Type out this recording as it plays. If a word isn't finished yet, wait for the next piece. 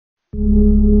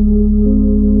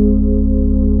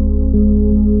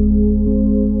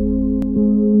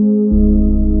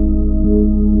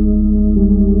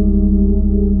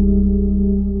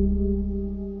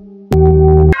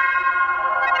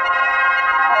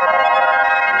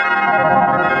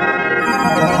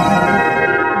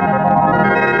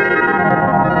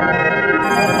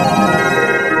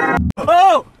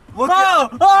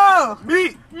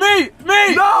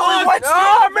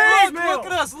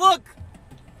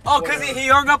Oh, cause he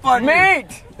hung up on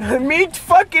you. Meat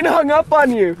fucking hung up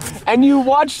on you, and you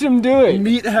watched him do it.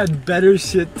 Meat had better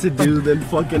shit to do than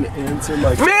fucking answer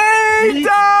my. Meat's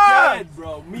dead,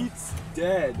 bro. Meat's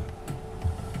dead.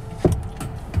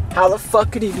 How the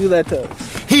fuck could he do that to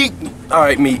us? All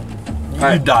right, Meat.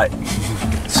 You died.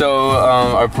 So,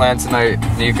 our plan tonight,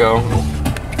 Nico.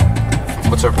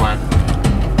 What's our plan?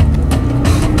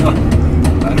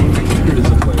 I don't think there is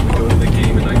a plan. We go to the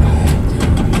game and I go.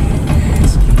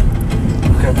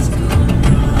 Okay.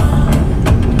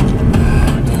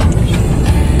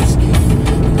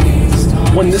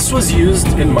 When this was used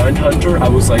in Mindhunter, I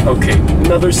was like, okay,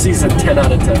 another season, 10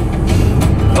 out of 10.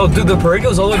 Oh, dude, the parade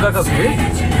goes all the way back up here?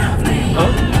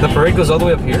 Huh? The parade goes all the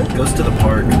way up here? It goes to the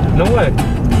park. No way.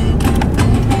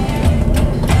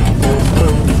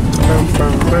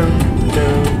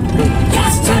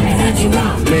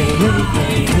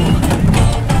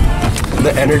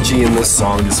 The energy in this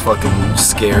song is fucking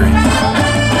scary.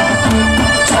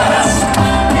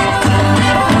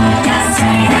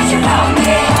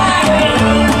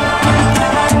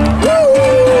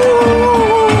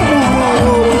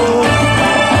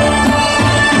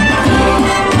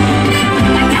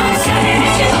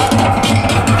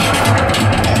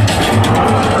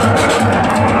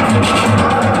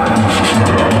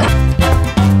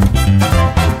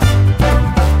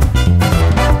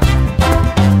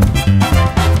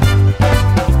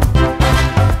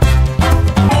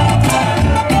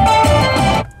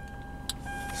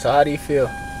 So how do you feel?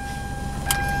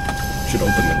 Should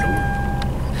open the door.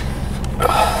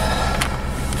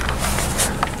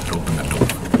 Should open the door.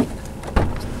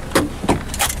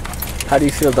 How do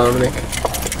you feel, Dominic?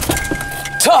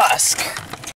 Tusk!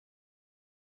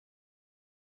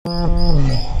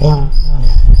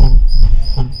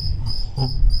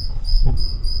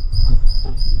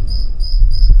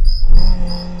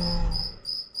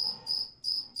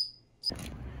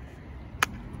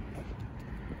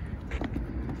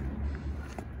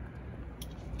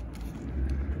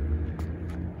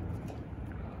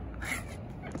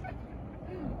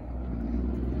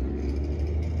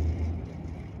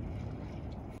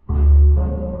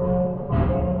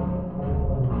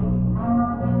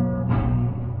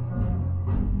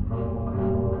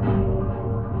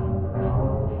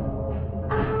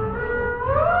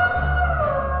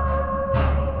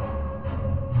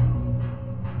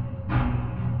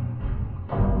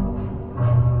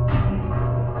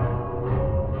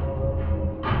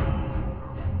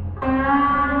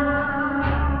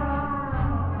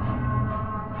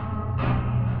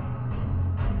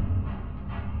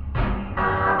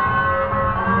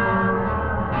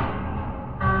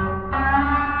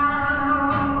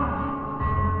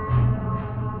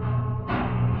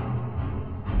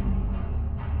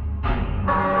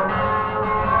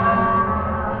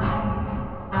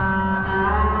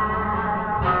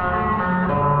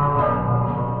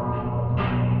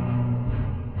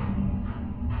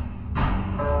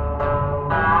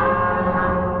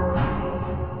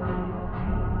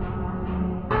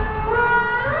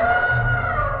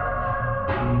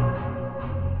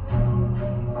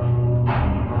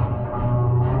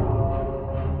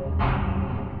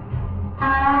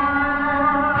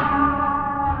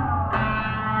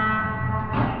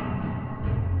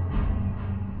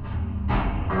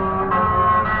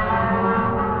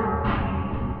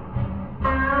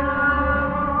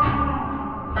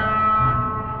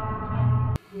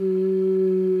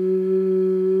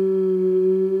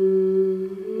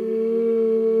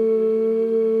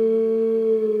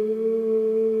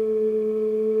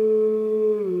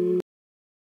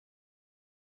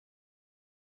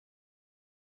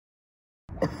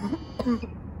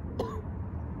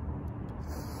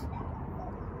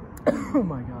 Oh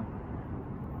my god.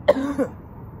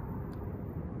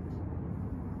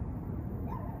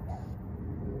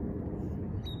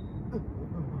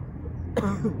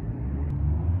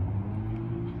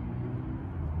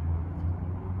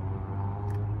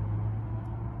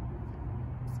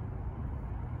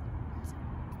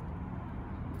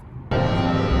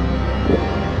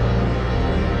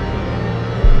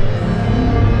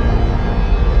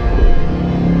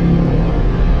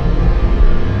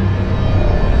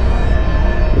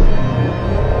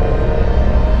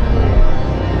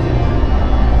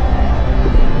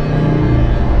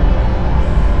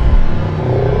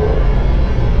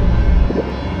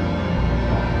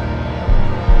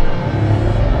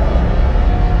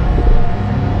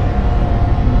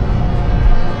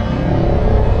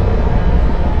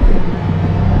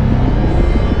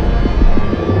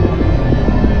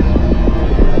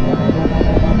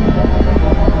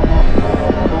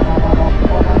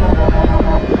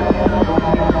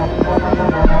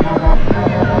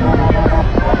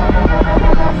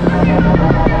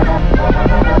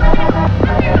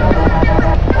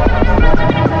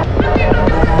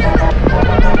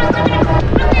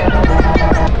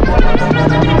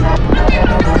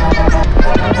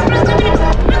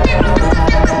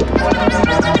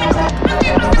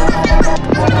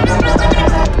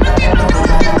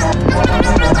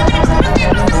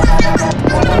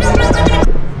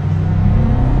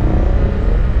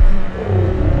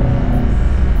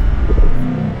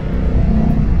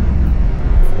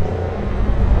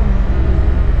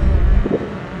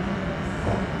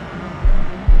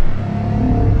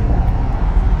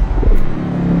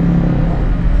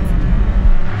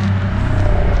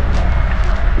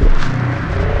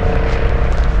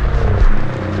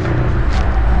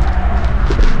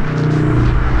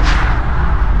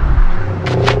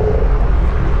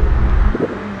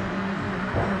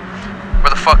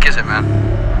 fuck is it, man?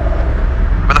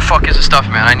 Where the fuck is the stuff,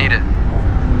 man? I need it.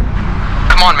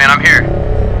 Come on, man, I'm here.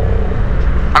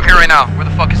 I'm here right now. Where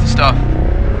the fuck is the stuff?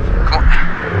 Come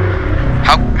on.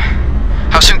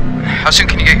 How soon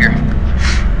can you get here?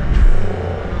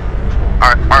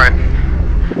 Alright.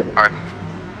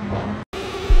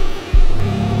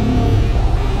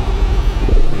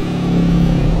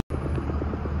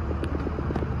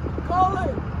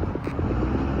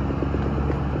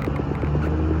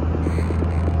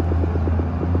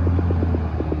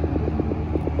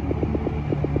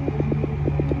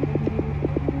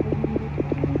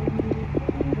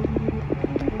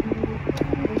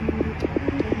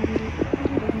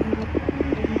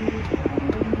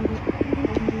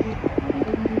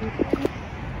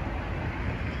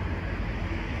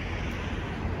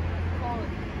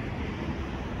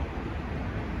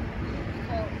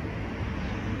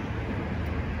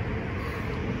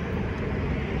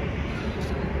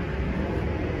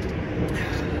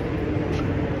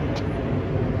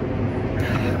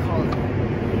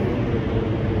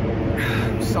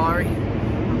 Sorry,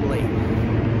 I'm late.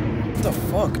 What the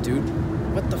fuck, dude?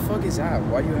 What the fuck is that?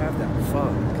 Why do you have that?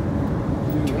 Fuck.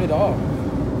 Dude, turn it off.